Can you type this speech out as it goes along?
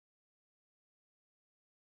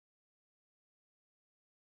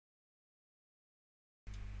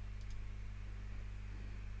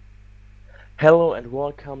Hello and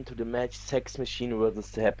welcome to the match Sex Machine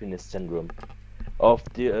vs the Happiness Syndrome of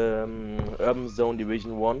the Urban Zone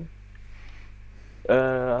Division 1.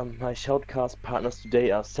 My Shoutcast partners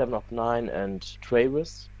today are SevenofNine and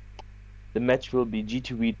ThS. The match will be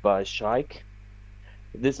GTV'd by Sheik.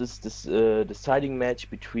 This is the deciding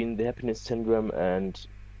match between the Happiness Syndrome and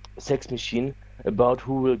Sex Machine about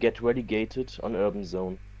who will get relegated on Urban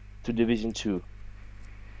Zone to Division 2.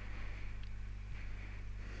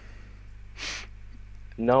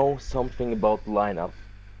 Now something about the lineup.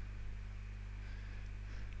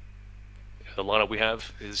 The lineup we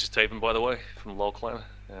have is Taven, by the way, from Low Clan,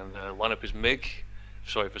 and the lineup is Mig.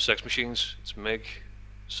 Sorry for Sex Machines. It's Mig,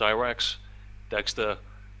 Cyrax, Dexter,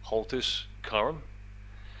 Holtis, Karam,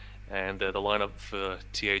 and the lineup for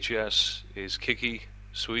ThS is Kiki,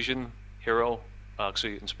 Suijin, Hero,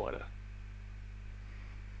 Oxy, and Spider.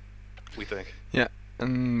 We think. Yeah,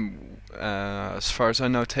 and as far as I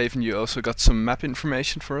know, Taven, you also got some map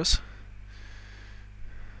information for us.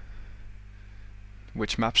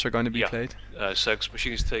 Which maps are going to be played? Sex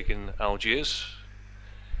Machines taking Algiers,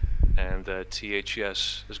 and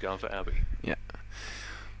ThS is going for Abbey. Yeah.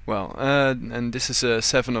 Well, and this is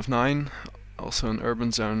SevenofNine, also an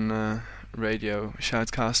Urban Zone radio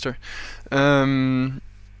shoutcaster.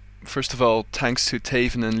 First of all, thanks to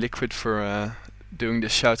Taven and Liquid for doing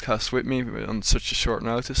this shoutcast with me on such a short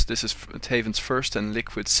notice. This is Taven's first and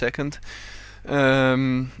Liquid's second.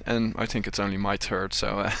 And I think it's only my third,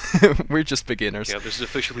 so we're just beginners. Yeah, this is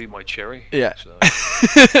officially my cherry. Yeah. So.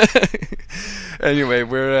 Anyway,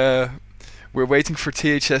 we're waiting for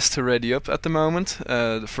ThS to ready up at the moment.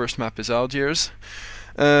 The first map is Algiers,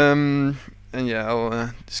 and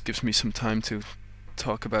yeah, this gives me some time to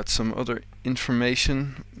talk about some other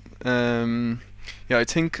information. Yeah, I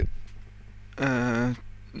think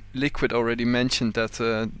Liquid already mentioned that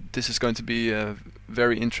this is going to be a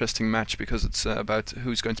very interesting match because it's about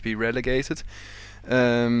who's going to be relegated.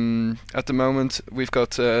 At the moment, we've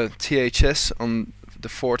got ThS on the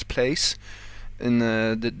 4th place in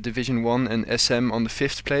the Division 1 and SM on the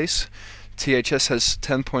 5th place. ThS has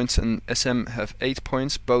 10 points and SM have 8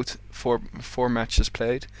 points, both four matches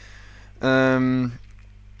played.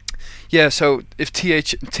 Yeah, so if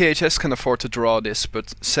ThS can afford to draw this,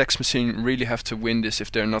 but Sex Machine really have to win this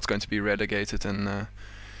if they're not going to be relegated and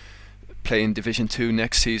play in Division 2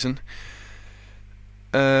 next season.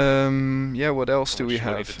 Yeah, what else do we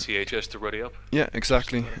have? Need the ThS to ready up. Yeah,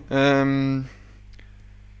 exactly. I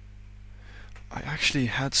actually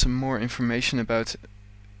had some more information about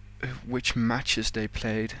which matches they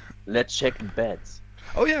played. Let's check the bets.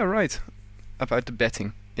 Oh yeah, right. About the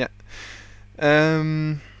betting. Yeah.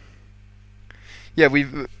 Yeah,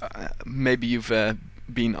 we've maybe you've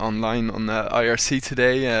been online on IRC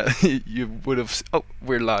today. You would have. Oh,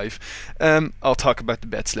 we're live. I'll talk about the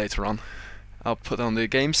bets later on. I'll put on the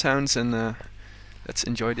game sounds and let's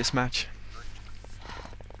enjoy this match.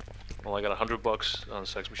 Well, I got $100 on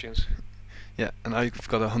Sex Machines. Yeah, and I've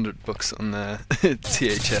got $100 on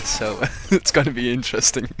ThS, so it's going to be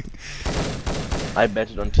interesting. I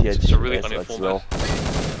betted on ThS. It's a really as well.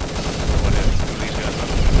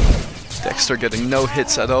 Dexter getting no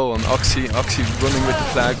hits at all on Oxy. Oxy running with the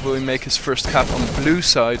flag. Will he make his first cap on the blue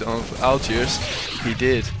side of Algiers? He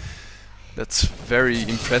did. That's very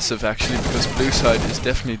impressive actually, because blue side is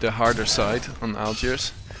definitely the harder side on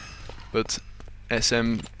Algiers. But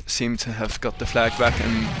SM seem to have got the flag back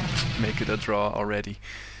and make it a draw already.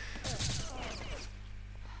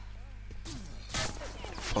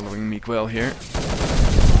 Following Miguel here.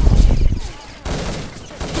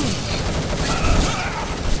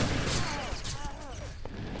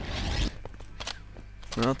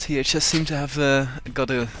 Well, ThS seem to have got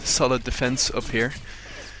a solid defense up here.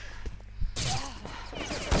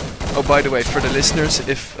 Oh, by the way, for the listeners,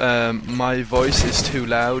 if my voice is too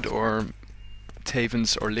loud or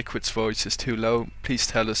Taven's or Liquid's voice is too low, please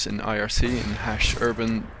tell us in IRC in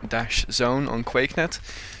 #urban-zone on QuakeNet,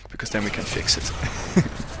 because then we can fix it.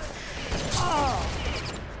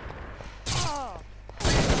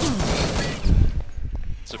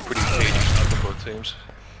 It's a pretty cagey start for both teams.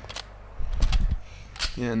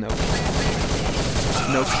 Yeah, no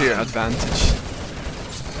clear advantage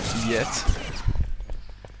yet.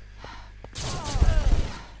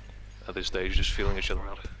 At this stage, just feeling each other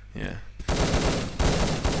out. Yeah.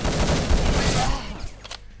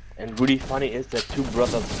 And really funny is that two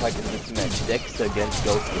brothers fight in this match, Dexter against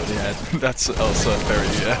Ghostwood. Yeah, that's also a very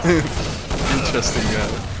interesting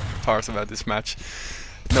part about this match.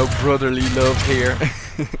 No brotherly love here.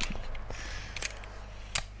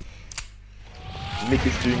 Mick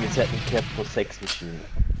is doing a second cap for Sex Machine.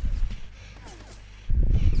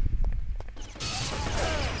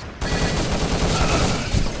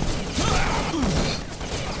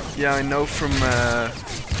 Yeah, I know from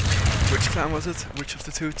which clan was it? Which of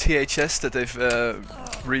the two? ThS, that they've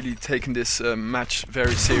really taken this match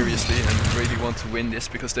very seriously and really want to win this,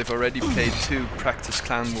 because they've already played 2 practice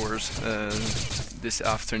clan wars this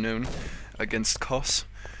afternoon against KOS.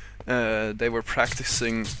 They were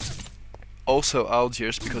practicing also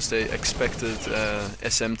Algiers because they expected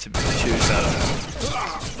SM to choose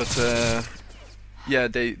that. But yeah,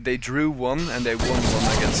 they drew 1 and they won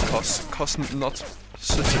 1 against KOS. KOS not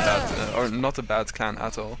such a bad or not a bad clan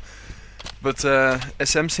at all. But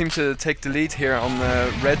SM seemed to take the lead here on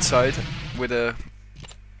the red side with a,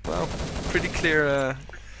 well, pretty clear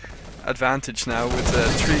advantage now with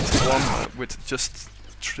 3-1 with just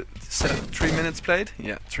 3 minutes played.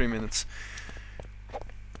 Yeah, 3 minutes.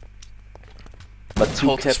 But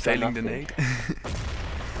Holt is failing the nade.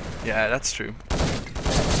 Yeah, that's true.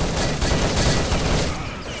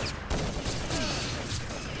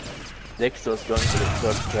 Dexter is going to the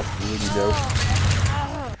third trap really low.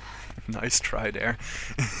 Nice try there.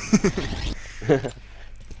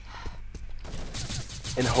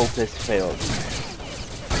 And Hope has failed.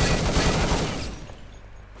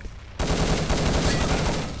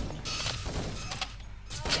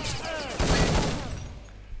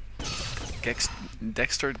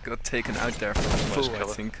 Dexter got taken out there for Nice full, I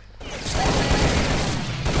cover. think.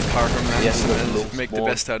 Carham managed to make the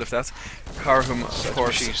best out of that. Carham, of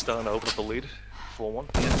course. She's starting to open up the lead. 4-1.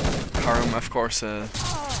 Yeah. Carham, of course, a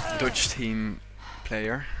Dutch team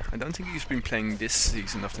player. I don't think he's been playing this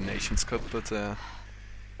season of the Nations Cup, but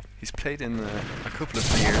he's played in a couple of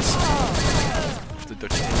years of the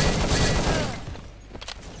Dutch team.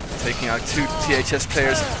 Taking out 2 ThS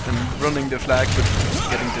players and running the flag, but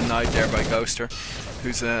getting denied there by Ghoster,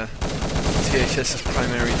 who's ThS's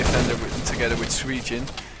primary defender together with Sweejin.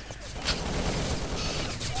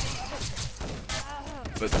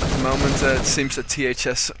 But at the moment it seems that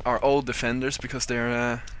ThS are all defenders because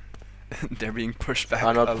they're they're being pushed back.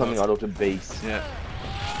 Are not coming out of the base. Yeah.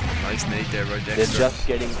 Nice nade there by Dexter. They're just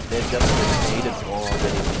getting naded or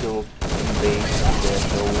getting killed in base, and there's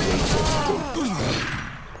no way to escape.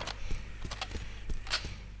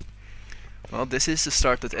 Well, this is the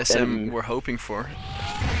start that SM were hoping for.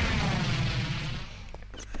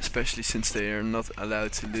 Especially since they are not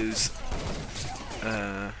allowed to lose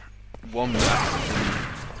 1 map.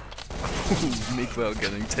 Miguel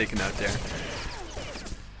getting taken out there.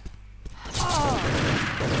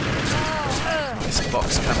 Nice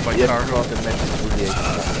box camp by Cargo. The match is really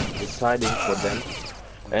deciding for them.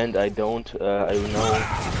 And I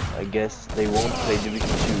guess they won't play Division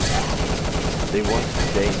 2. They want to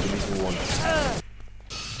stay in Division 1.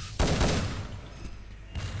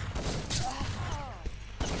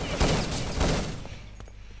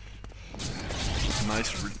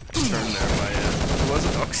 Nice return there by, who was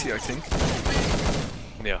it? Oxy, I think.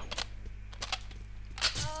 Yeah.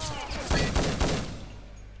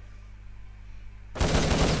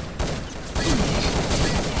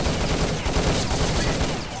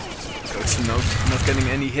 Coach not getting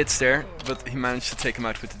any hits there, but he managed to take him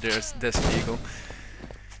out with the Desert Eagle.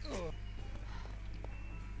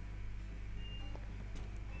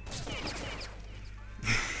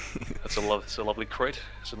 It's a lovely crate.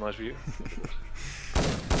 It's a nice view.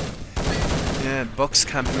 Yeah, box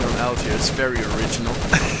camping on Algiers is very original.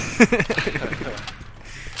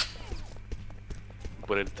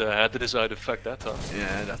 But it had the desired effect that time.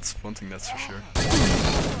 Yeah, that's one thing, that's for sure.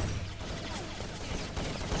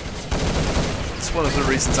 It's one of the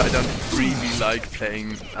reasons I don't really like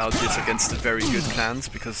playing Algiers against the very good clans,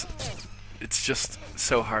 because it's just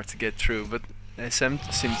so hard to get through. But SM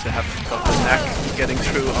seem to have got the knack getting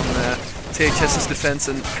through on ThS's defense,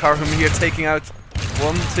 and Carham here taking out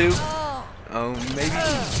 1, 2. Oh, maybe?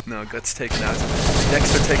 No, gets taken out.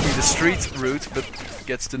 Dexter taking the street route, but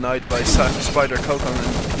gets denied by Spider Kokon,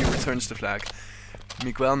 and he returns the flag.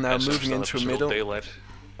 Miguel now moving into a middle. Daylight.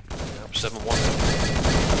 7-1.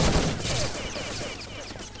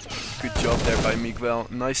 Good job there by Miguel.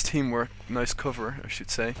 Nice teamwork, nice cover, I should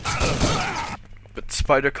say. But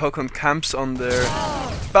Spider Kokon camps on their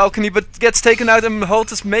balcony, but gets taken out, and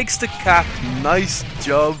Holtus makes the cap. Nice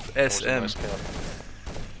job, SM. Nice cap.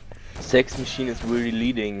 Sex Machine is really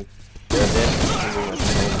leading. They're there at the moment.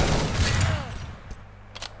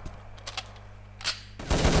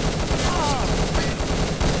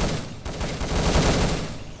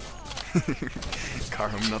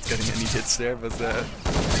 Carham not getting any hits there, but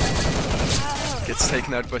gets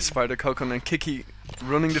taken out by Spider Kokon, and Kiki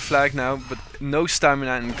running the flag now, but no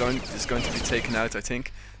stamina, and is going to be taken out, I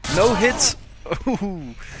think. No hits!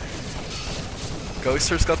 Ooh.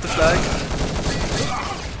 Ghoster's got the flag.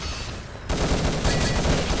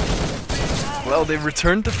 Well, they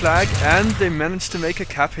returned the flag and they managed to make a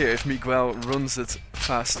cap here if Miguel runs it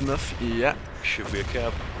fast enough. Yeah. Should be a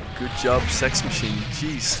cap. Good job, Sex Machine.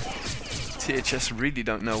 Jeez. THS really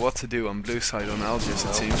don't know what to do on blue side on Algiers,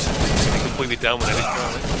 it seems. They completely dominated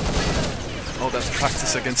currently. All that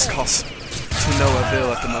practice against Kos to no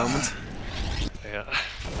avail at the moment. Yeah.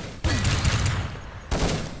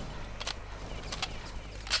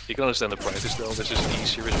 You can understand the practice though, this is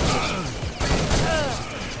easier as well.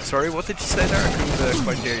 Sorry, what did you say there? I couldn't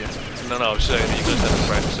quite hear you. No, I was saying that you can understand the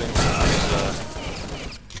practicing.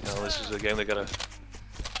 This is a game they gotta...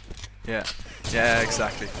 Yeah, yeah,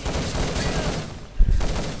 exactly.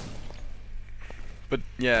 But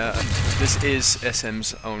yeah, this is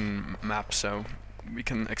SM's own map, so we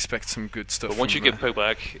can expect some good stuff. But once you get put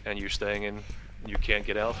back and you're staying in, you can't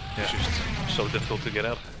get out. Yeah. It's just so difficult to get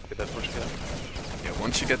out, get that first cap. Yeah,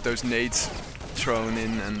 once you get those nades thrown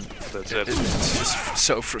in, and that's it's just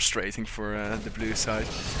so frustrating for the blue side.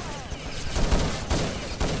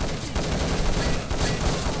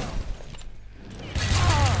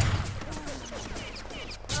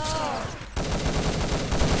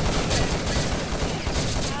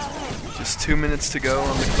 Just 2 minutes to go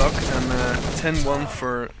on the clock, and 10-1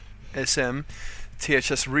 for SM.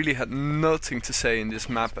 THS really had nothing to say in this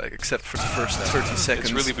map except for the first 30 seconds.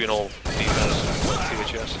 It's really been all defense for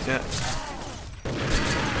THS. Yeah.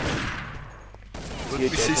 But we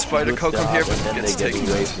see Spider come here, but gets taken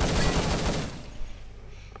out.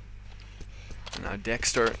 Now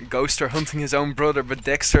Dexter, Ghoster hunting his own brother, but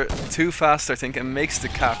Dexter too fast I think and makes the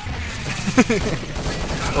cap.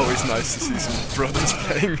 Always nice to see some brothers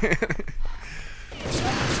playing.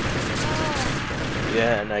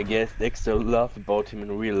 Yeah, and I guess Dexter laughs about him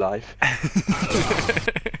in real life.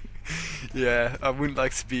 Yeah, I wouldn't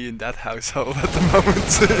like to be in that household at the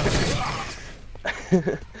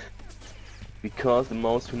moment. Because the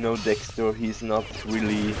most who know Dexter, he's not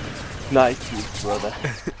really nice to his brother.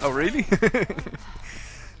 Oh really?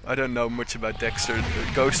 I don't know much about Dexter.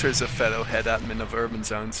 Ghoster is a fellow head admin of Urban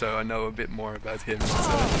Zone, so I know a bit more about him.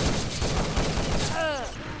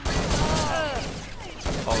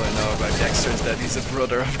 All I know about Dexter is that he's a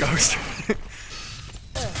brother of Ghoster.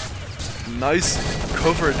 Nice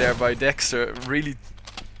cover there by Dexter, really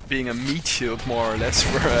being a meat shield more or less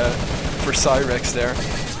for Cyrex there.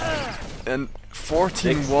 And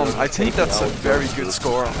 14-1, I think that's a very good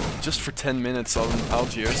score just for 10 minutes on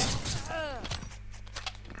Algiers.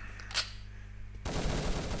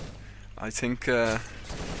 I think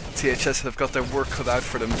THS have got their work cut out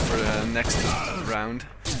for them for the next round.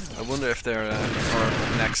 I wonder if they're or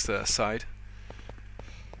next side.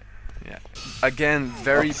 Yeah. Again,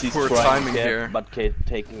 very poor timing here. But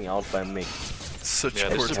taking out by Mick. Such poor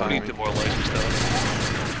timing. This is pretty demoralizing stuff.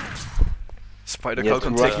 Spider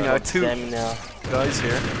Coco taking out two guys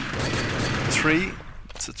here. Three.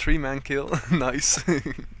 It's a 3-man kill. Nice.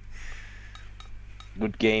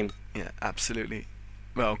 Good game. Yeah, absolutely.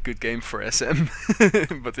 Well, good game for SM.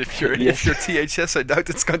 But if you're THS, I doubt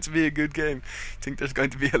it's going to be a good game. I think there's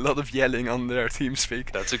going to be a lot of yelling on their team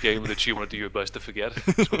speak. That's a game that you want to do your best to forget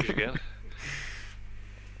as quick as you can.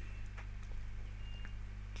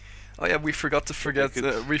 Oh yeah, we forgot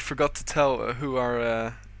to tell who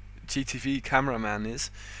our GTV cameraman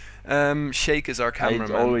is. Sheik is our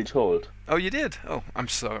cameraman. I already told. Oh, you did? Oh, I'm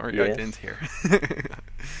sorry, yes. I didn't hear.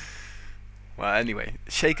 Well, anyway,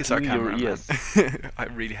 Sheik is our cameraman. I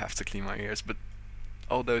really have to clean my ears, but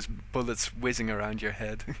all those bullets whizzing around your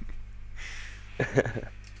head.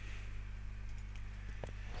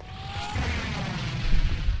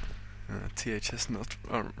 THS not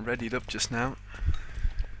readied up just now.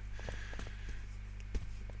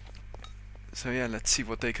 So yeah, let's see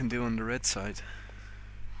what they can do on the red side.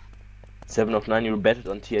 SevenofNine, you betted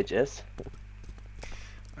on THS?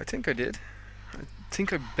 I think I did. I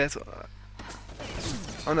think I bet...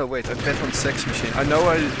 oh no, wait, I bet on Sex Machine. I know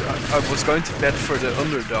I was going to bet for the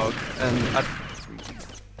underdog, and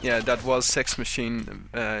yeah, that was Sex Machine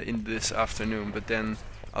in this afternoon, but then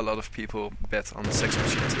a lot of people bet on Sex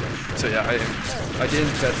Machine too. So yeah, I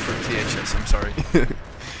didn't bet for THS, I'm sorry.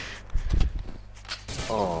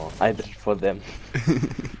 Oh, I bet for them.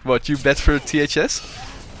 What, you bet for THS?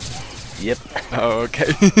 Yep. Oh,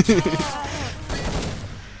 okay.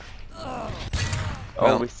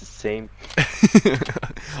 Always the same.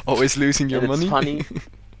 Always losing your money? It's funny.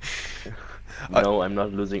 No, I'm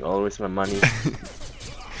not losing always my money.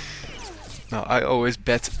 No, I always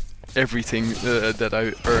bet everything that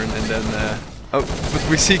I earn, and then oh, but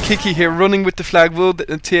we see Kiki here running with the flag. Will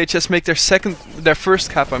THS make their first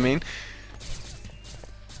cap, I mean?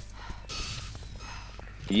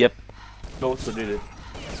 Yep. Ghoster did it.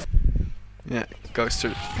 Yeah,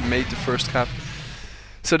 Ghoster made the first cap.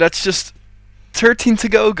 So that's just 13 to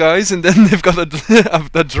go, guys, and then they've got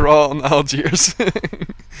a draw on Algiers.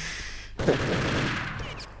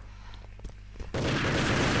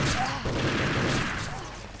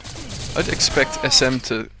 I'd expect SM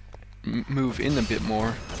to move in a bit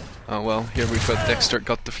more. Oh well, here we've got Dexter,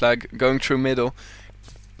 got the flag, going through middle.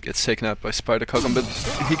 Gets taken out by Spider Cogum, but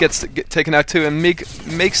he gets taken out too, and Mig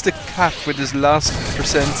makes the cap with his last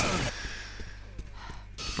 %.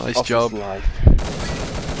 Nice job.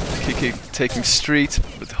 Kiki taking street,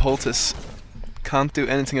 but Holtis can't do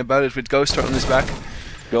anything about it with Ghoster on his back.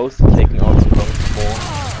 Ghost taking out the long ball.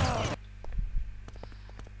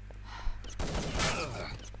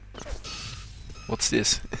 What's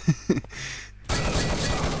this?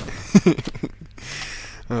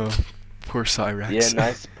 Oh, poor Cyrax. Yeah,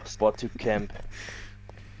 nice spot to camp.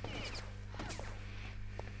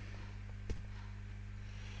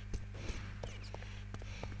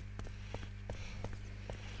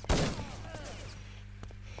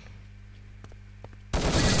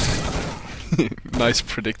 Nice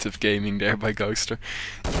predictive gaming there by Ghoster.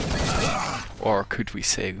 Or could we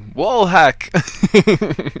say wall hack?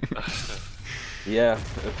 Yeah,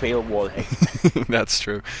 a fail wall hack. That's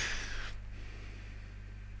true.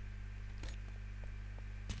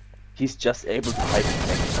 He's just able to hide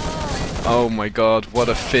attack. Oh my god, what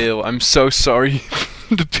a fail. I'm so sorry.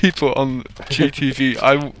 The people on GTV.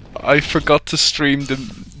 I forgot to stream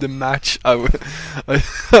the match.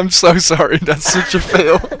 I'm so sorry. That's such a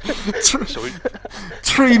fail.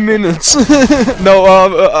 3 minutes. No,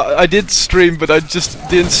 I did stream, but I just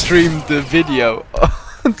didn't stream the video.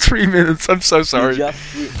 3 minutes. I'm so sorry. You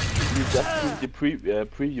just did the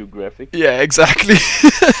preview graphic. Yeah, exactly.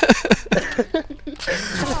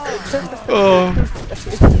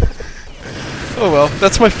 Oh well,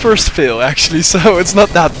 that's my first fail actually, so it's not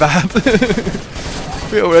that bad.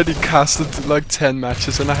 We already casted like 10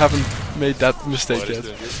 matches and I haven't made that mistake yet.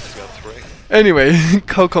 Anyway,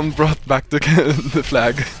 Cocom brought back the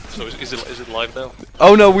flag. So is it live now?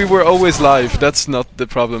 Oh no, we were always live. That's not the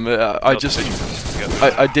problem. I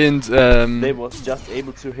didn't. They was just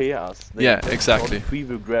able to hear us. They yeah, exactly. saw the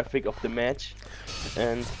preview graphic of the match,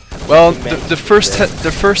 and well, the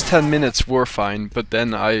first 10 minutes were fine, but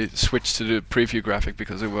then I switched to the preview graphic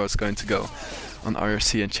because I was going to go on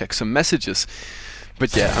IRC and check some messages.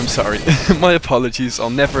 But yeah, I'm sorry. My apologies. I'll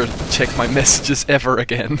never check my messages ever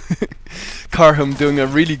again. Carham doing a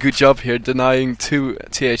really good job here, denying 2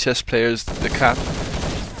 THS players the cap,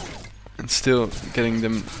 and still getting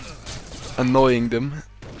them, annoying them.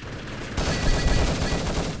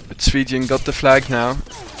 But Swejian got the flag now.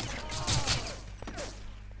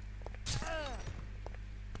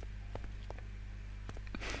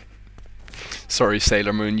 Sorry,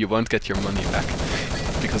 Sailor Moon, you won't get your money back.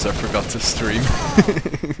 Because I forgot to stream.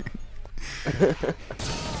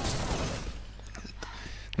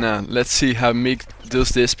 Now, let's see how Mig does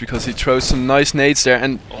this, because he throws some nice nades there,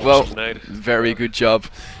 and, well, very good job.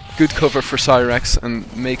 Good cover for Cyrax, and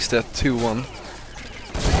makes that 2-1.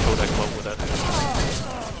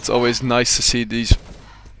 It's always nice to see these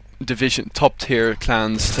top tier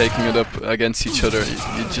clans taking it up against each other.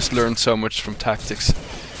 You just learn so much from tactics.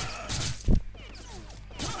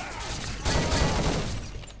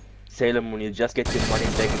 Sailor Moon, you just get your money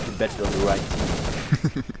back if you bet on the right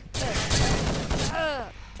team.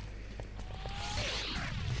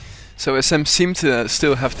 So SM seem to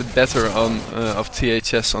still have the better of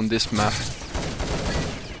THS on this map.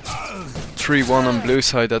 3-1 on blue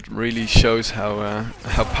side, that really shows how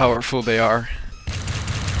powerful they are.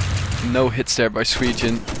 No hits there by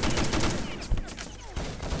Swejian.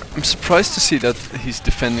 I'm surprised to see that he's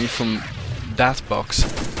defending from that box.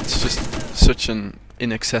 It's just such an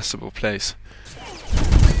inaccessible place.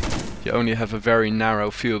 You only have a very narrow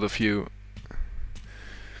field of view.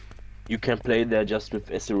 You can play there just with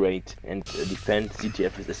SR8 and defend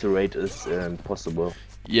CTF with SR8 is possible.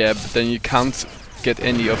 Yeah, but then you can't get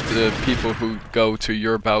any of the people who go to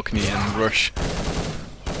your balcony and rush.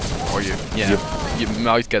 Or you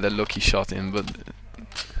might get a lucky shot in, but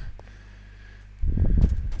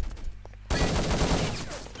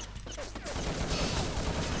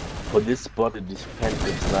for this spot, a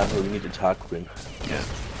defensive sniper, we need a Tarquin. Yeah.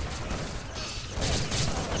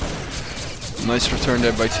 Nice return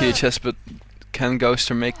there by THS, but can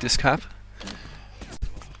Ghoster make this cap?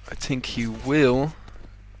 I think he will.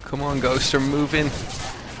 Come on, Ghoster, move in.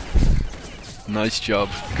 Nice job,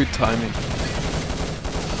 good timing.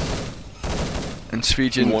 And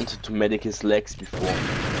Swejian wanted to medic his legs before.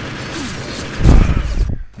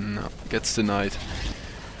 No, gets denied.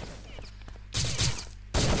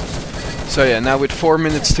 So yeah, now with 4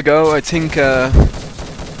 minutes to go, I think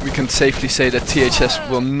we can safely say that THS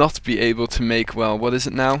will not be able to make, well, what is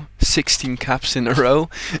it now? 16 caps in a row.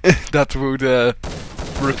 That would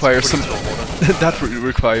require some. That would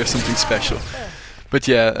require something special. But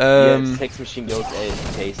yeah, yeah, sex machine goes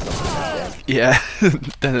AFK, something like that. Yeah,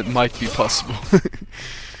 then it might be possible.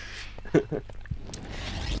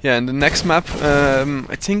 Yeah, and the next map,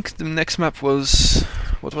 I think the next map was,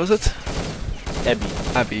 what was it? Abbey.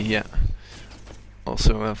 Abbey, yeah.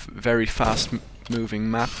 Also a very fast moving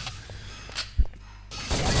map.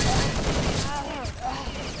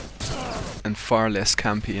 And far less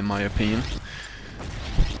campy in my opinion.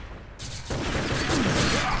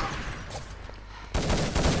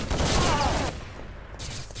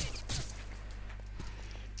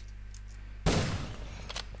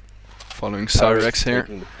 Following Cyrex here.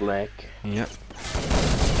 Taking the flag. Yep.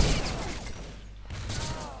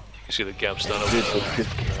 You can see the gaps done over This there. is good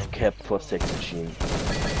cap for sex machine.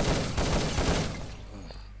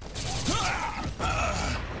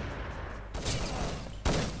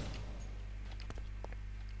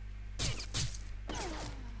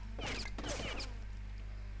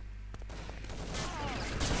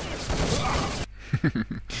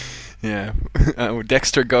 Yeah.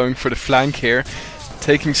 Dexter going for the flank here.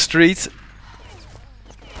 Taking street.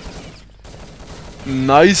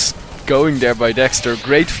 Nice going there by Dexter.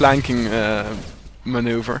 Great flanking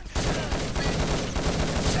maneuver.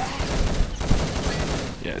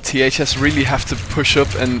 Yeah, THS really have to push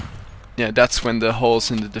up, and yeah, that's when the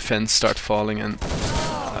holes in the defense start falling, and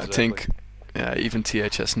I think even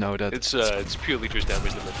THS know that. It's purely just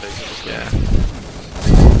damage that they're taking. Yeah.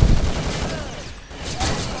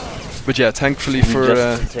 But yeah, thankfully for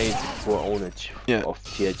ownage of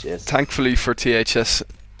THS. Thankfully for THS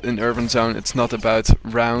in Urban Zone, it's not about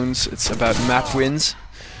rounds, it's about map wins.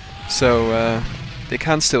 So they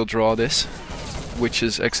can still draw this, which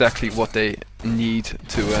is exactly what they need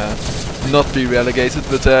to not be relegated.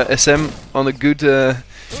 But SM on a the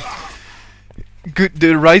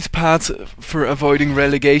right path for avoiding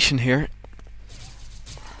relegation here.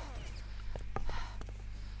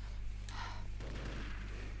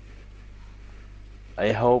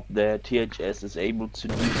 I hope that THS is able to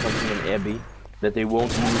do something in Abbey, that they won't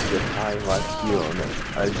lose their time right here on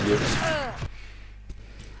Algiers.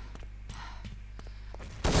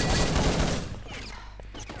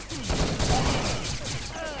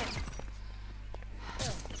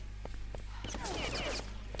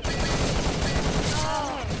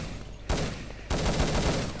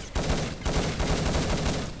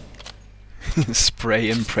 Spray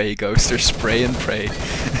and pray, Ghoster, spray and pray.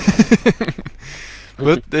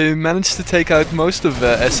 But they managed to take out most of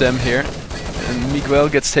SM here, and Miguel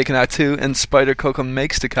gets taken out too, and Spider Cocon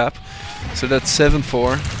makes the cap, so that's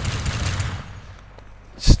 7-4.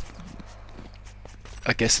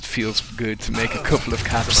 I guess it feels good to make a couple of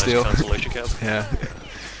caps still. Nice consolation cap. Yeah.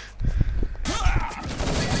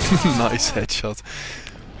 Nice headshot.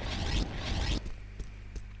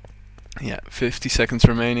 Yeah, 50 seconds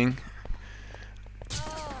remaining.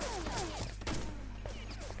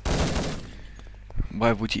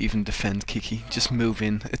 Why would you even defend Kiki? Just move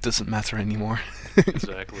in, it doesn't matter anymore.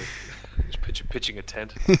 Exactly. Just pitching a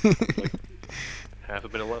tent. Like half a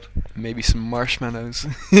minute left. Maybe some marshmallows.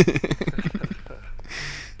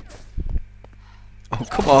 Oh,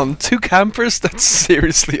 come on, 2 campers? That's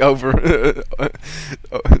seriously over.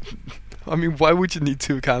 I mean, why would you need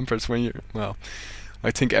 2 campers when you're... Well, I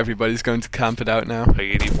think everybody's going to camp it out now.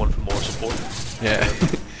 You need one for more support. Yeah.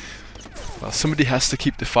 Well, somebody has to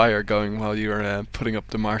keep the fire going while you're putting up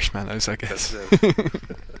the marshmallows, I guess. That's it.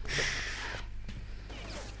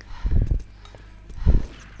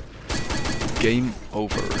 Game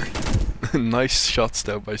over. Nice shots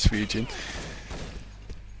though by Sweden.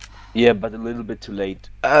 Yeah, but a little bit too late.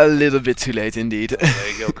 A little bit too late indeed.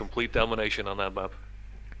 There you go, complete domination on that map.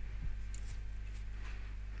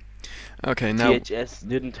 Okay, now... THS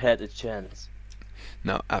didn't had a chance.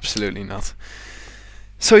 No, absolutely not.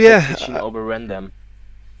 So yeah, Machine overran them.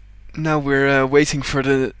 Now we're waiting for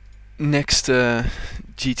the next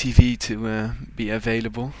GTV to be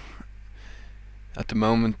available. At the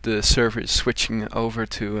moment the server is switching over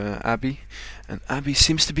to Abbey, and Abbey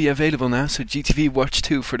seems to be available now, so GTV Watch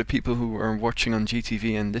 2 for the people who are watching on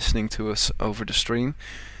GTV and listening to us over the stream.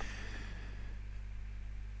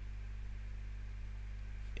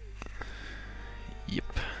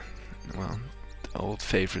 Yep, well, the old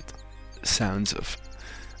favorite sounds of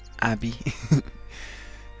Abbey.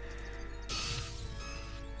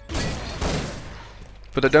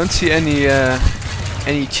 But I don't see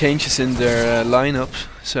any changes in their lineup,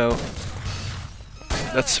 so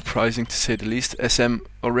That's surprising to say the least. SM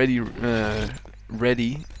already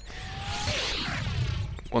ready,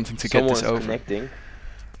 wanting to get this over. Connecting.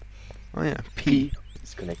 Oh yeah, P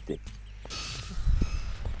is connecting.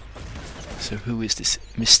 So who is this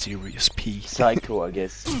mysterious P? Psycho, I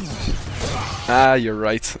guess. Ah, you're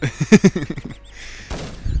right.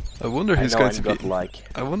 I wonder who's going to be.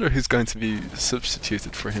 I wonder who's going to be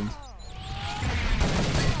substituted for him.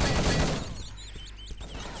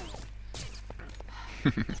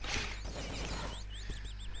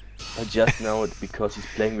 I just know it because he's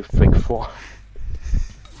playing with Frick 4.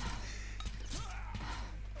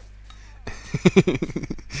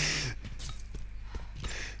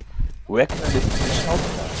 Where can I listen to the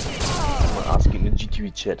Shoutcast? Someone asking in the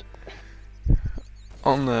GTV chat.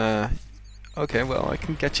 On okay, well, I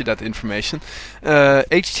can get you that information.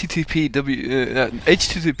 HTTP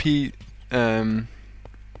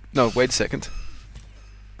no, wait a second.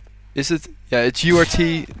 Is it? Yeah, it's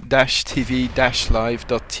urt-tv-live.tk.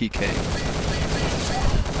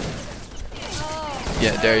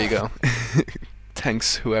 Yeah, there you go.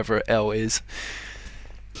 Thanks, whoever L is.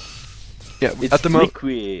 Yeah, it's at the moment.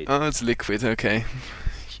 Liquid. Oh, it's Liquid. Okay.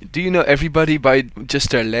 Do you know everybody by just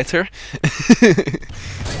their letter?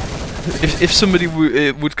 If somebody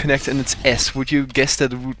would connect and it's S, would you guess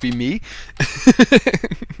that it would be me?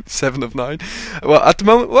 7ofNine. Well, at the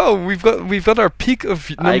moment, well, we've got our peak of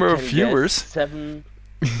number of viewers.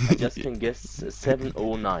 I just can guess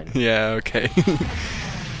 709. Yeah. Okay.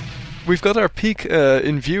 We've got our peak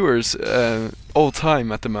in viewers all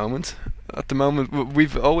time at the moment. At the moment,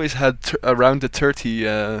 we've always had around the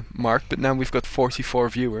 30 mark, but now we've got 44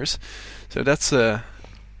 viewers. So that's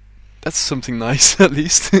something nice, at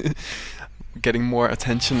least. Getting more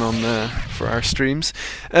attention on for our streams.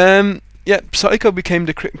 Yeah, Psycho became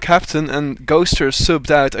the captain, and Ghoster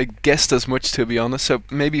subbed out. I guessed as much, to be honest. So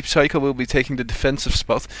maybe Psycho will be taking the defensive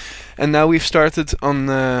spot. And now we've started on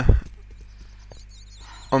the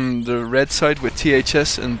red side with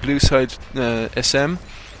ThS and blue side SM.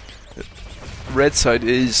 Red side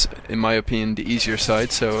is, in my opinion, the easier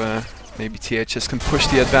side. So maybe ThS can push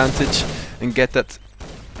the advantage and get that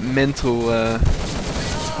mental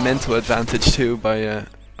advantage too by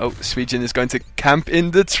oh, Sweden is going to camp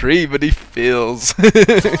in the tree, but he fails.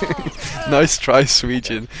 Nice try,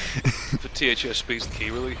 Sweden. The ThS speed's the key,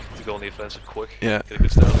 really, to go on the offensive quick. Yeah. Get a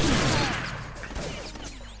good start.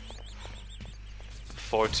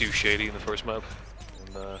 Far too shady in the first map.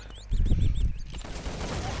 And,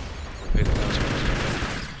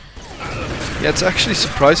 yeah, it's actually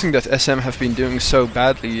surprising that SM have been doing so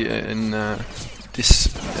badly in this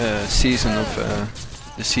season of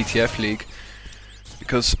the CTF League,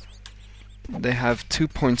 because they have 2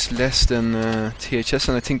 points less than ThS,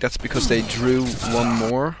 and I think that's because they drew one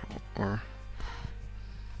more, or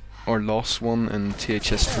lost one, and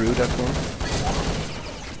ThS drew that one.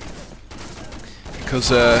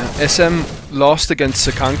 Because SM lost against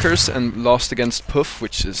Sekankers and lost against Puff,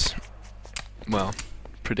 which is, well,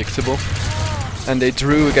 predictable, and they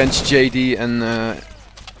drew against JD and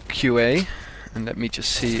QA. And let me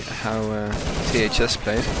just see how ThS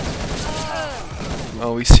played.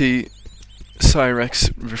 Well, we see Cyrex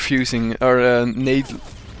refusing, or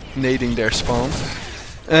nading their spawn.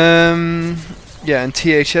 Yeah, and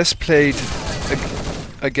ThS played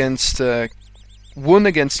against, won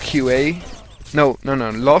against QA. No,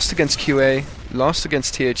 lost against QA, lost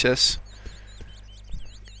against ThS.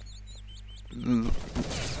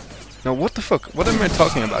 Now what the fuck? What am I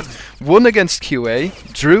talking about? Won against QA,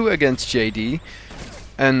 drew against JD,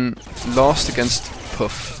 and lost against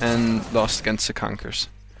Puff, and lost against Sekankers.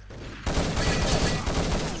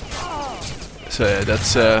 So yeah,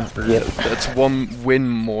 that's one win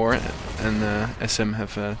more, and SM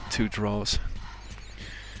have 2 draws.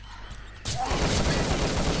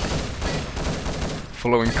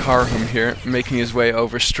 Following Karhum here, making his way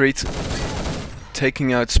over street,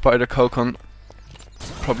 taking out Spider Kokon.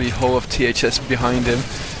 Probably whole of ThS behind him.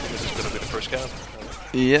 This is going to be the first cap.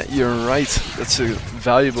 Yeah, you're right. That's a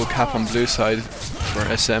valuable cap on blue side for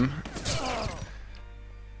SM.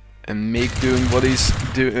 And Meg doing what he's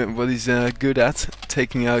good at,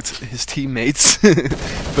 taking out his teammates,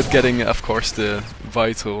 but getting, of course, the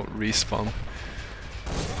vital respawn.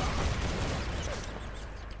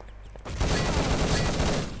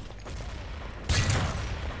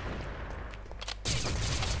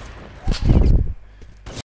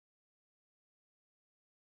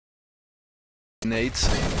 Nades.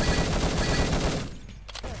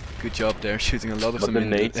 Good job there, shooting a lot of them in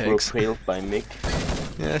the eggs. But the nades were failed by Mick.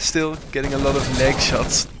 Yeah, still getting a lot of leg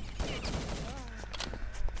shots.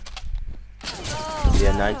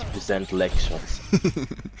 Yeah, 90% leg shots.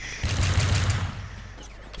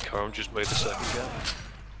 Karam just made the second gap.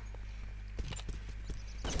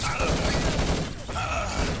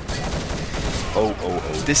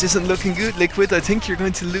 Oh. This isn't looking good, Liquid. I think you're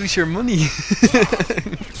going to lose your money.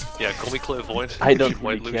 Yeah, call me clairvoyant. I don't You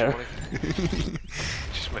might really lose your care. money.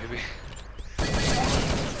 Just maybe.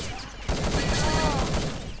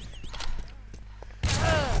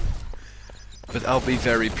 But I'll be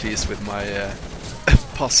very pleased with my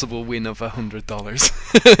possible win of $100.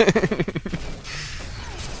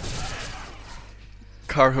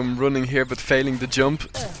 Karhum running here but failing the jump.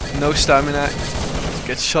 No stamina.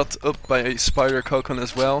 Gets shot up by Spider Kokon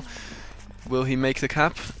as well. Will he make the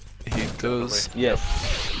cap? He does. Yes,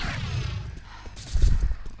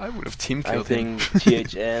 I would have team I killed him. think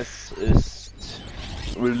ThS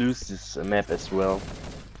will lose this map as well.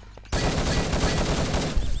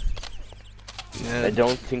 Yeah, I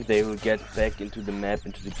don't think they will get back into the map,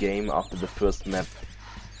 into the game after the first map.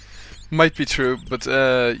 might be true, but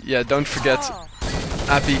yeah, don't forget,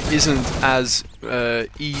 Abby isn't as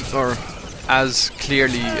as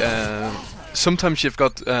clearly. Sometimes you've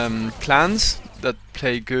got clans that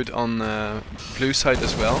play good on blue side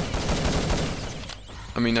as well.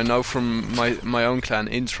 I mean, I know from my own clan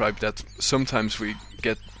in Tribe that sometimes we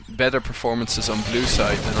get better performances on blue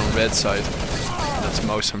side than on red side. That's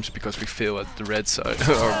most times because we fail at the red side,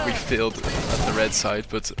 or we failed at the red side.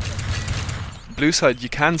 But blue side, you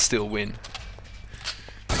can still win,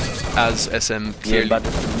 as SM clearly. Yeah, but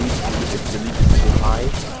if the lead is too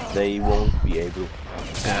high, they won't be able.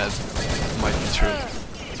 Might be true.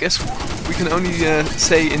 I guess we can only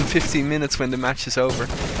say in 15 minutes when the match is over.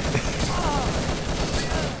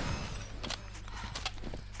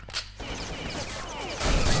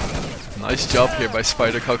 Nice job here by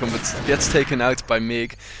Spider Kokon, but gets taken out by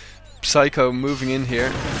Mig. Psycho moving in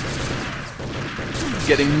here.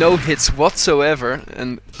 Getting no hits whatsoever,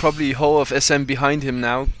 and probably whole of SM behind him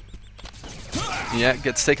now. Yeah,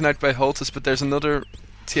 gets taken out by Holtus, but there's another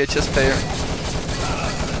ThS player.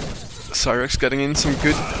 Cyrex getting in some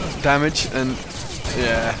good damage, and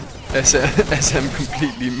yeah, SM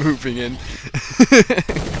completely moving in.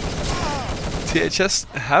 ThS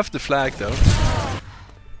have the flag though.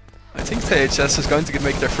 I think ThS is going to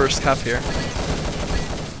make their first cap here.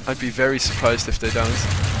 I'd be very surprised if they don't.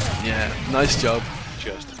 Yeah, nice job.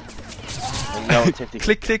 Just And now technically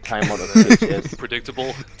Click, click. timeout of ThS.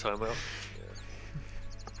 predictable timeout.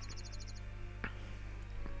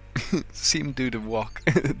 See him do the walk,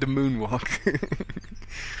 the moonwalk.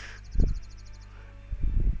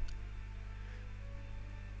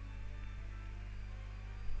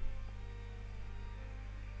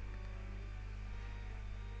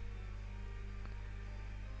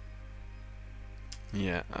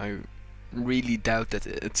 Yeah, I really doubt that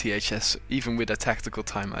ThS, even with a tactical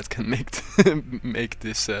timeout, can make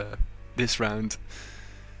this this round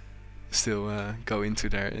still go into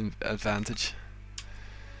their advantage.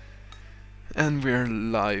 And we're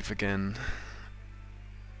live again.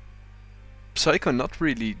 Psycho not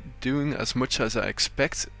really doing as much as I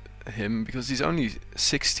expect him, because he's only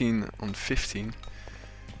 16 on 15,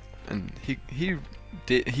 and he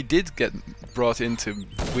did get brought in to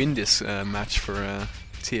win this match for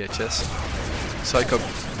ThS. Psycho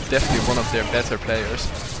definitely one of their better players,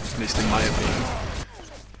 at least in my opinion.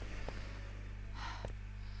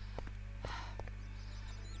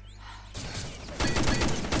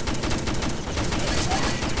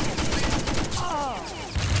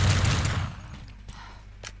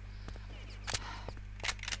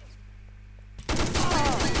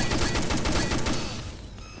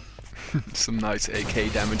 Some nice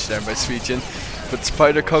AK damage there by Sweetjin, but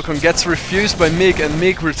Spider Kokon gets refused by Mig, and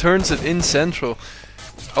Mig returns it in central.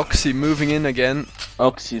 Oxy moving in again.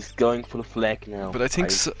 Oxy's going for the flag now. But I think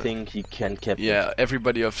think he can cap it. Yeah,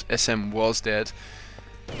 everybody of SM was dead.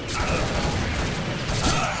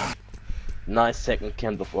 Nice second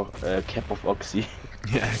cap of Oxy.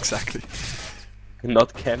 Yeah, exactly.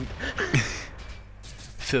 Not camp.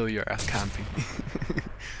 Failure at camping.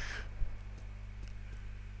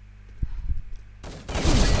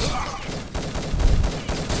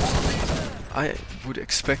 I would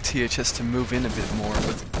expect ThS to move in a bit more,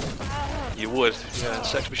 but You would, yeah.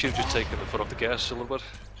 Sex Machine just taking the foot off the gas a little bit,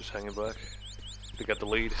 just hanging back. They got the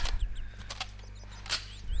lead.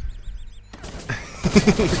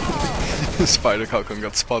 Spider Kokon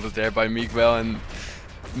got spotted there by Miguel, and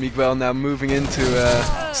Miguel now moving into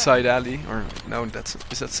side alley, or no, is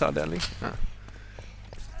that side alley? Ah.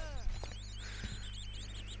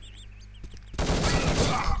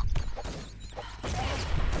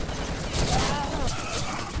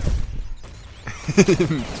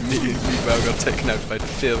 Miguel got taken out by the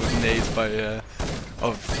failed nade by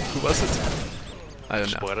who was it? I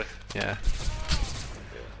don't know. Spider. Yeah.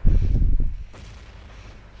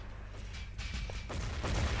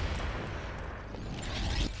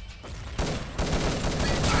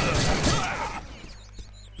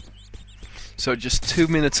 So just 2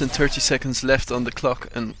 minutes and 30 seconds left on the clock,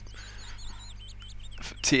 and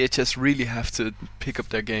THS really have to pick up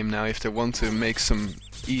their game now if they want to make some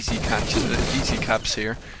easy catches, easy caps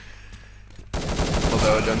here.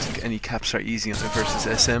 Although I don't think any caps are easy versus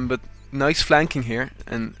SM, but nice flanking here,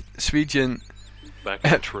 and Sweden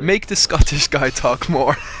make the Scottish guy talk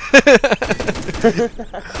more.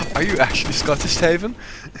 Are you actually Scottish, Taven?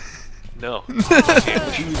 No.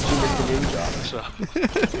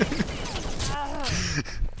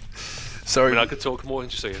 Sorry. I mean, I could talk more and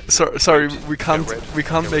just say it. Sorry, we can't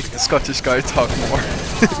make the Scottish guy talk more.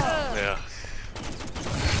 Yeah.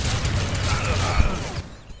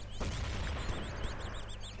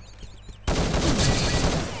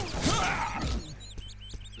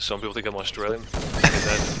 Some people think I'm Australian.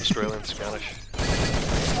 Australian, Spanish.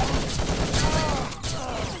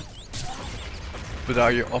 But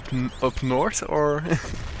are you up north, or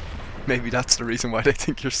maybe that's the reason why they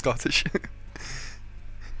think you're Scottish?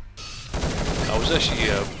 I was actually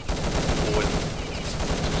born.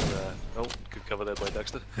 Oh, could cover that by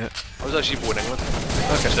Dexter. Yeah. I was actually born in England.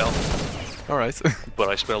 Okay. South. All right. But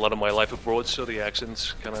I spent a lot of my life abroad, so the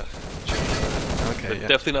accents kind of changed. Okay. Yeah.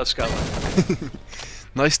 Definitely not Scotland.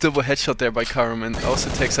 Nice double headshot there by Karam, and also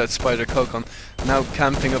takes out Spider Kokon. Now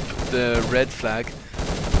camping up the red flag,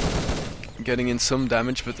 getting in some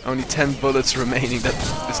damage, but only 10 bullets remaining. That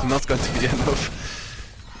is not going to be enough.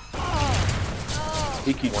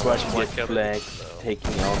 Icky crushing that flag,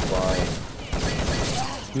 taking out by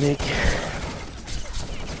Nick.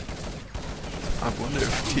 I wonder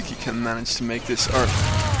if Kiki can manage to make this. Or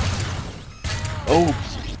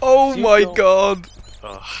oh my god!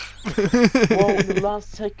 Whoa, in the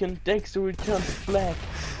last second, Dexter returned the flag.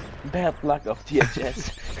 Bad luck of THS.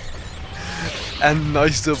 And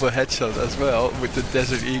nice double headshot as well with the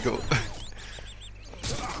Desert Eagle.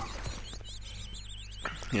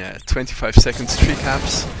 Yeah, 25 seconds, 3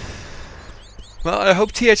 caps. Well, I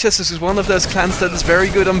hope THS is one of those clans that is very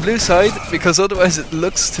good on blue side, because otherwise it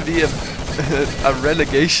looks to be a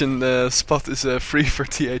relegation spot is free for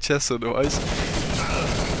THS otherwise.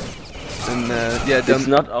 And yeah, it's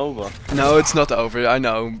not over. No, it's not over. I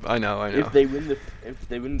know. If they win the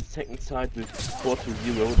second side with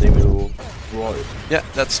 4-0, they will draw it. Yeah,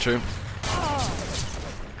 that's true.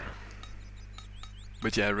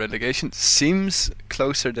 But yeah, relegation seems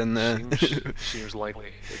closer than. Seems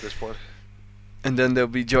likely at this point. And then they'll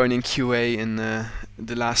be joining QA in the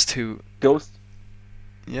last 2. Ghost.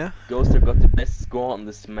 Yeah. Ghost have got the best score on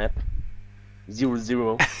this map.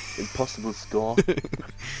 0-0. Impossible score.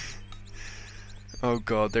 Oh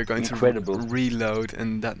god, they're going Incredible. to reload,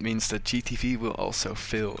 and that means that GTV will also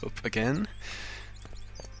fill up again.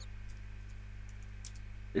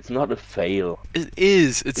 It's not a fail. It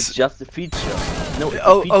is. It's just a feature. No. It's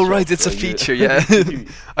oh, a feature, oh right, it's a feature. Yeah.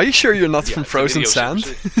 Are you sure you're not from Frozen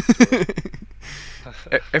Sand?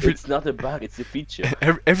 It's not a bug. It's a feature.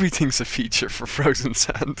 Everything's a feature for Frozen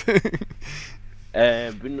Sand.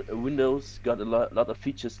 Windows got a lot of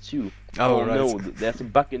features too. Oh right. No, there's a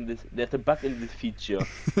bug in this. There's a bug in this feature.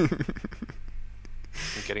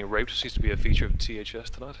 Getting raped seems to be a feature of THS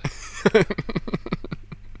tonight.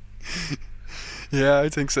 Yeah, I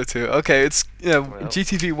think so too. Okay, it's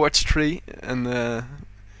GTV Watch 3, and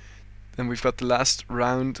then we've got the last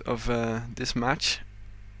round of this match.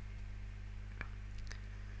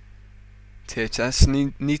 THS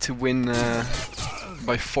need to win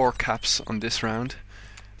by 4 caps on this round,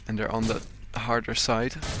 and they're on the harder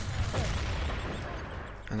side.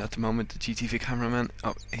 And at the moment, the GTV cameraman,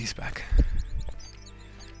 oh, he's back.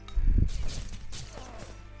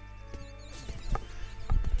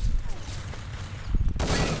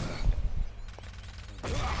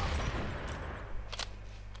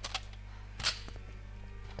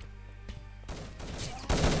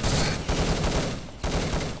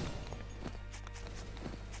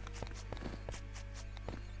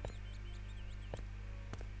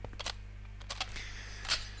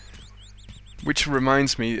 Which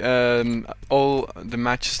reminds me, all the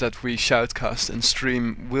matches that we shoutcast and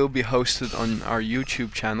stream will be hosted on our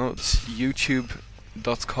YouTube channel. It's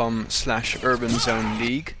youtube.com/Urban Zone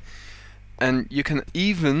League. And you can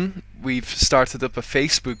even, we've started up a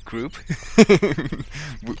Facebook group.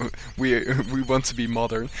 we want to be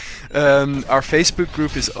modern. Our Facebook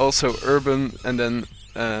group is also Urban and then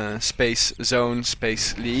space Zone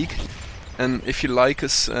space League. And if you like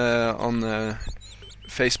us on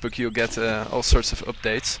Facebook, you'll get all sorts of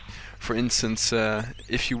updates. For instance,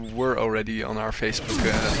 if you were already on our Facebook,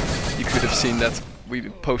 you could have seen that we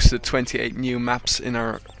posted 28 new maps in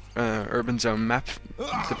our Urban Zone map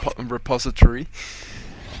repository.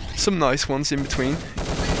 Some nice ones in between.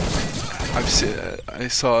 I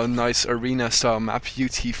saw a nice arena-style map,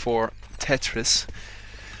 UT4 Tetris.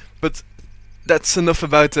 But that's enough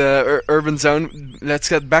about Urban Zone. Let's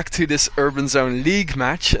get back to this Urban Zone League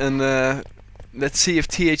match, and let's see if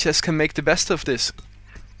ThS can make the best of this.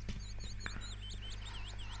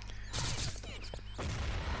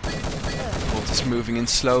 Just moving in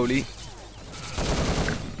slowly.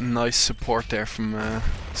 Nice support there from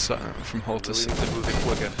Holtus.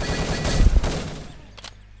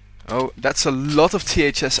 Oh, that's a lot of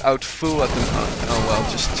ThS out full at the oh well,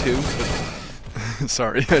 just 2. But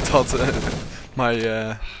sorry, I thought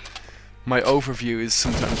my overview is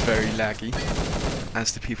sometimes very laggy,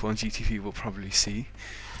 as the people on GTV will probably see.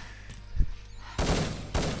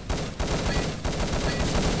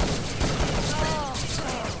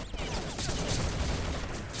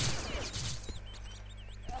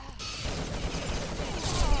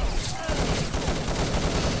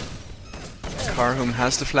 Carhum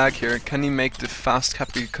has the flag here. Can he make the fast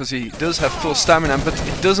cap? Because he does have full stamina, but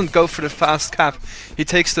he doesn't go for the fast cap. He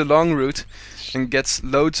takes the long route and gets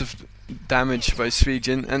loads of damage by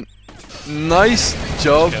Svijin. And nice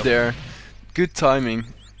job there. Good timing.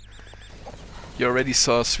 You already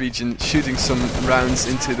saw Svijin shooting some rounds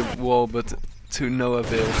into the wall, but to no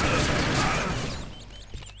avail.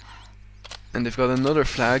 And they've got another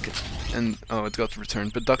flag. And oh, it got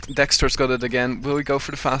returned. But Dexter's got it again. Will he go for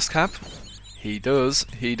the fast cap? He does,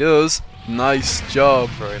 he does. Nice job.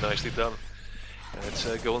 Very nicely done. And it's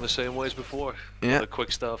going the same way as before. Yeah. The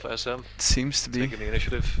quick start for SM. It seems to be. Taking the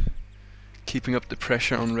initiative. Keeping up the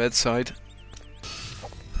pressure on red side.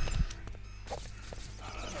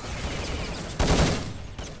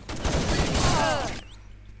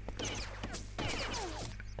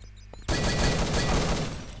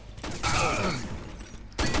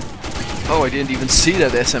 Oh, I didn't even see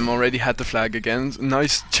that SM already had the flag again.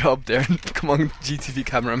 Nice job there. Come on, GTV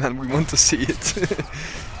cameraman, we want to see it.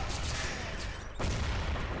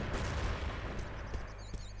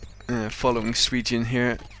 Following Svijin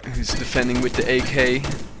here, who's defending with the AK.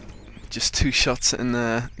 Just 2 shots and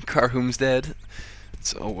Carhum's dead.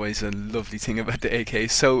 It's always a lovely thing about the AK.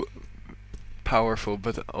 So powerful,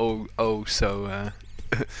 but oh so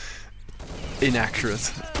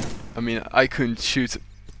inaccurate. I mean, I couldn't shoot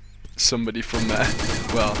somebody from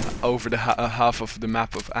well, over the half of the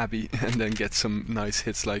map of Abbey and then get some nice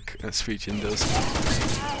hits like Svijin does.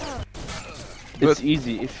 It's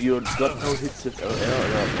easy. If you got no hits with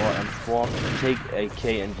LR or M4, take AK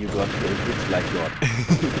and you got hits like that.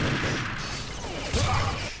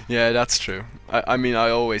 Yeah, that's true. I mean, I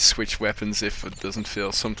always switch weapons if it doesn't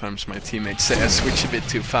feel. Sometimes my teammates say I switch a bit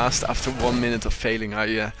too fast. After 1 minute of failing,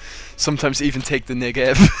 I sometimes even take the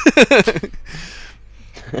Negev.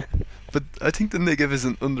 But I think the Negev is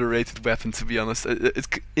an underrated weapon, to be honest. It's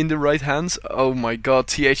in the right hands. Oh my god,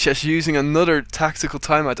 ThS using another tactical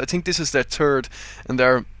timeout. I think this is their 3rd, and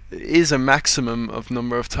there is a maximum of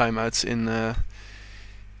number of timeouts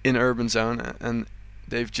in Urban Zone, and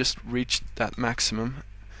they've just reached that maximum.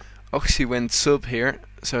 Oxy went sub here,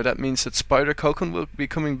 so that means that Spider Kokon will be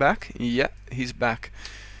coming back. Yeah, he's back.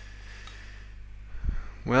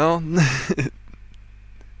 Well,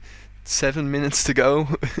 7 minutes to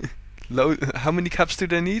go. How many caps do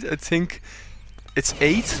they need? I think it's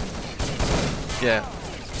 8. Yeah,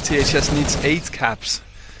 ThS needs 8 caps.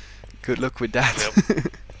 Good luck with that.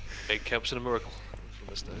 Yep. 8 caps and a miracle from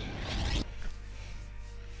this stage.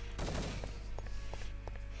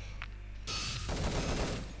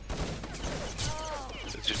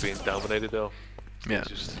 It's just being dominated though. Yeah. It's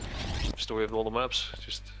just story of all the maps.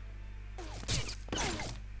 Just.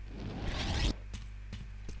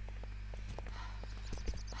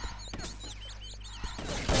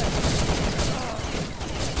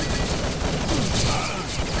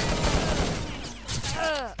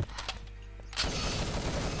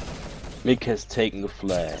 Mick has taken the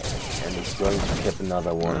flag and is going to cap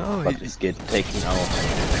another one, Oh, but he's getting taken out.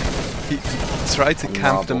 He tried to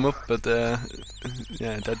camp them up, but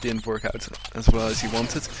yeah, that didn't work out as well as he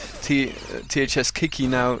wanted. ThS Kiki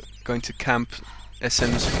now going to camp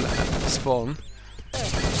SM's spawn. I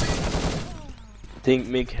think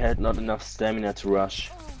Mick had not enough stamina to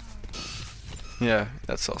rush. Yeah,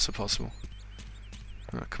 that's also possible.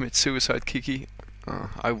 Commit suicide, Kiki.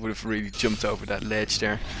 I would have really jumped over that ledge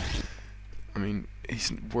there. I mean,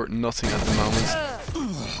 he's worth nothing at the moment.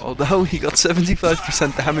 Although he got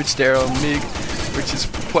 75% damage there on Mig, which is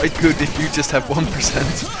quite good if you just have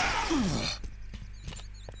 1%.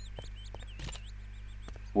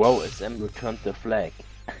 Wow, SM returned the flag.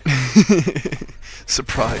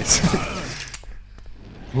 Surprise.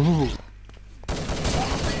 Ooh.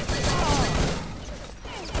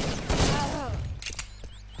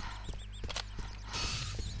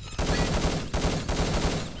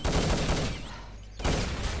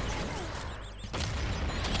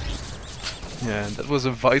 Yeah, that was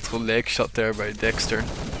a vital leg shot there by Dexter,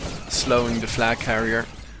 slowing the flag carrier.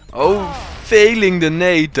 Oh, failing the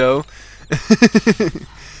nade though.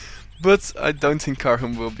 But I don't think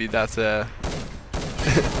Karham will be that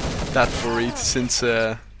that worried since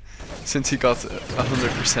he got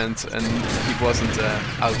 100% and he wasn't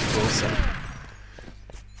out full. So.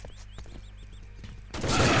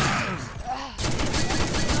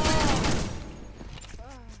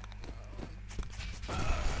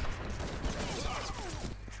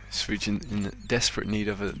 Switch in desperate need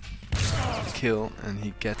of a kill, and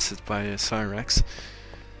he gets it by Cyrax.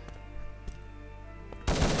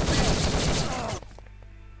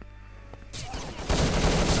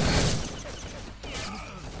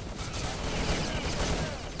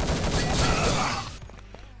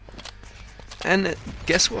 And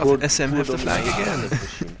guess what? SM have the flag again.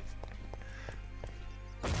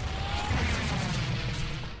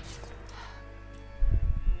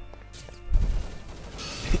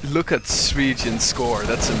 Look at Sweden's score,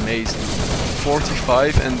 that's amazing.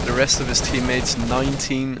 45 and the rest of his teammates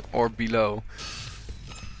 19 or below.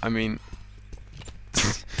 I mean,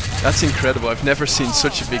 that's incredible. I've never seen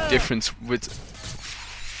such a big difference with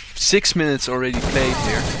 6 minutes already played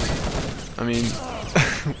here. I mean,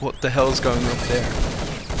 what the hell's going up there?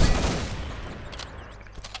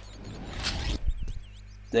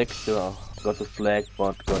 Dexter got the flag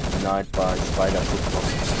but got denied by Spider Football.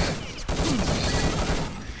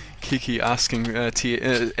 Kiki asking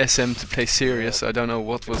SM to play serious. I don't know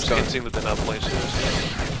what was going on. That they're not playing serious.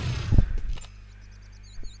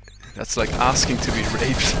 That's like asking to be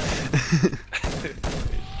raped.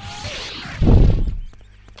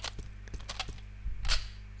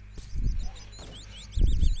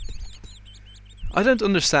 I don't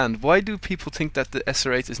understand. Why do people think that the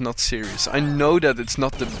SR8 is not serious? I know that it's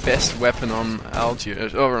not the best weapon on Algier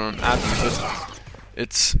or on Abby, but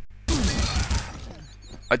it's.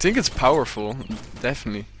 I think it's powerful,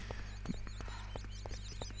 definitely.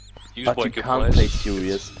 But you can't play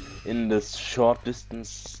serious. In this short distance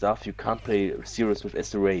stuff, you can't play serious with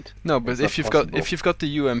SR8. No, but if you've got the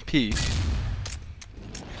UMP, the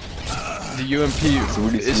UMP it's a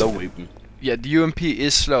really slow weapon. Yeah, the UMP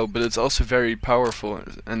is slow, but it's also very powerful.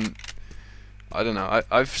 And I don't know.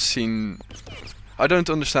 I've seen. I don't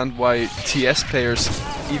understand why TS players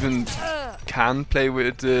even can play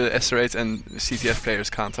with the SR8 and CTF players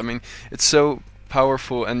can't. I mean, it's so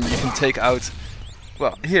powerful, and you can take out.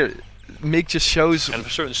 Well, here. Mig just shows, and for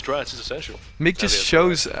certain strats, it's essential. Mig just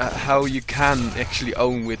shows how you can actually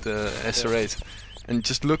own with the SR8, and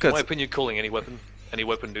just look at. In my opinion, calling any weapon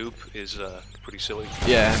noob is pretty silly.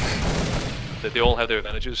 Yeah. They all have their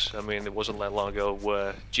advantages. I mean, it wasn't that long ago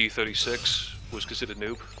where G36 was considered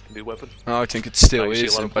new weapon. Oh, I think it still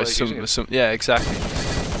is, and by some. Yeah, exactly.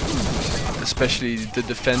 Especially the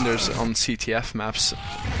defenders on CTF maps,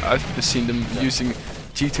 I've seen them using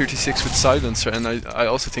G36 with silencer, and I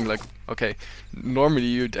also think like, okay, normally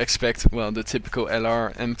you'd expect, well, the typical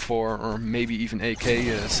LR, M4 or maybe even AK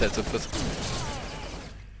setup, but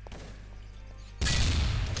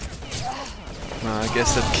I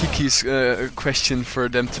guess that Kiki's question for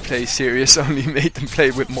them to play serious only made them play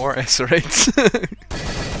with more SR8s.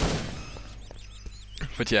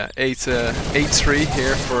 But yeah, 8-3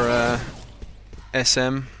 here for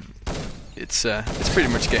SM. It's pretty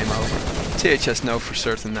much game over. ThS know for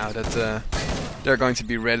certain now that they're going to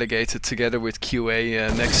be relegated together with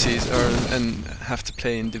QA next season, and have to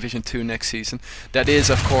play in Division 2 next season. That is,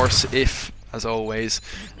 of course, if, as always,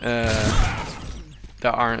 there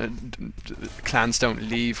aren't clans don't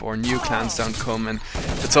leave or new clans don't come, and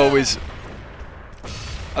it's always.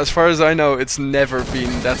 As far as I know, it's never been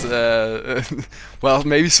that. Well,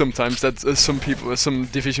 maybe sometimes that some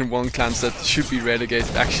Division 1 clans that should be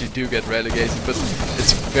relegated actually do get relegated, but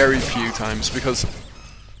it's very few times because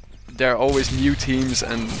there are always new teams,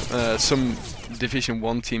 and some Division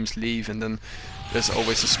 1 teams leave, and then there's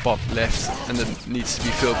always a spot left, and it needs to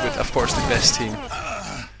be filled with, of course, the best team,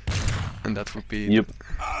 and that would be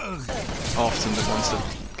often the ones that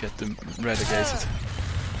get them relegated.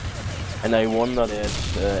 And I wonder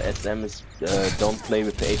that SM is don't play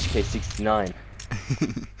with the HK69.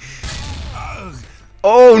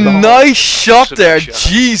 Oh, No. nice shot That's a there! good shot.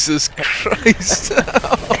 Jesus Christ!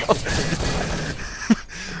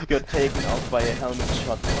 Got taken out by a helmet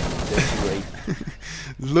shot. That's great.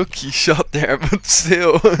 Lucky shot there, but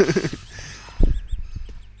still.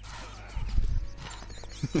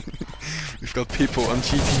 We've got people on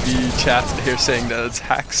GTV chat here saying that it's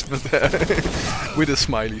hacks, but with a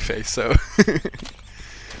smiley face. So,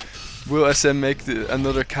 will SM make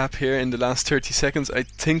another cap here in the last 30 seconds? I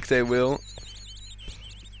think they will.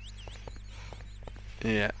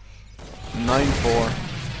 Yeah,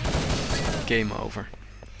 9-4. Game over.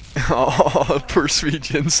 Oh, poor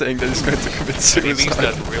Sweden saying that he's going to commit He means suicide.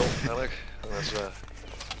 that for real, Alec. That's,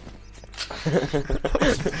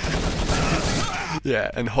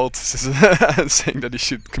 Yeah, and Holt is saying that he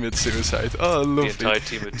should commit suicide. Oh, the lovely. entire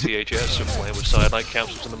team at ThS are playing with cyanide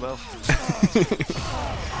capsules in the mouth.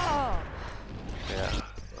 Yeah.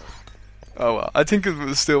 Oh well, I think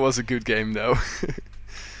still was a good game though.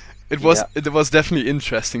 It was definitely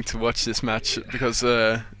interesting to watch this match because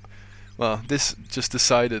well, this just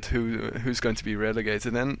decided who's going to be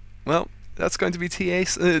relegated, and well, that's going to be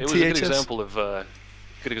ThS. It was a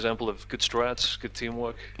good example of good strats, good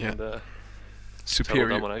teamwork, Yeah. and superior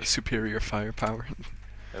domination. superior firepower.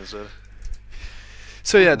 as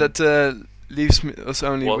So yeah, that leaves us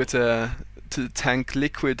only Well- with to thank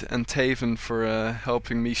Liquid and Taven for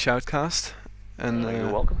helping me shoutcast, and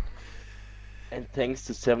you're welcome. And thanks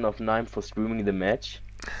to 7of9 for streaming the match.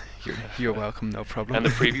 you're welcome, no problem. And the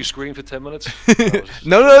preview screen for 10 minutes.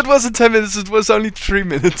 No, it wasn't 10 minutes. It was only 3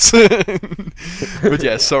 minutes. But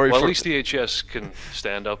yeah, sorry Well, at for least ThS can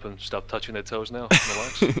stand up and stop touching their toes now. And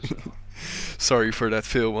relax. So. sorry for that,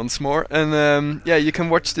 Phil, once more. And yeah, you can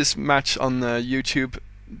watch this match on YouTube,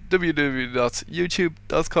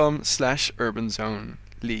 www.youtube.com/Urban Zone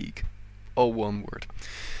League, all one word.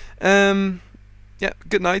 Yeah,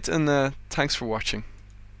 good night and thanks for watching.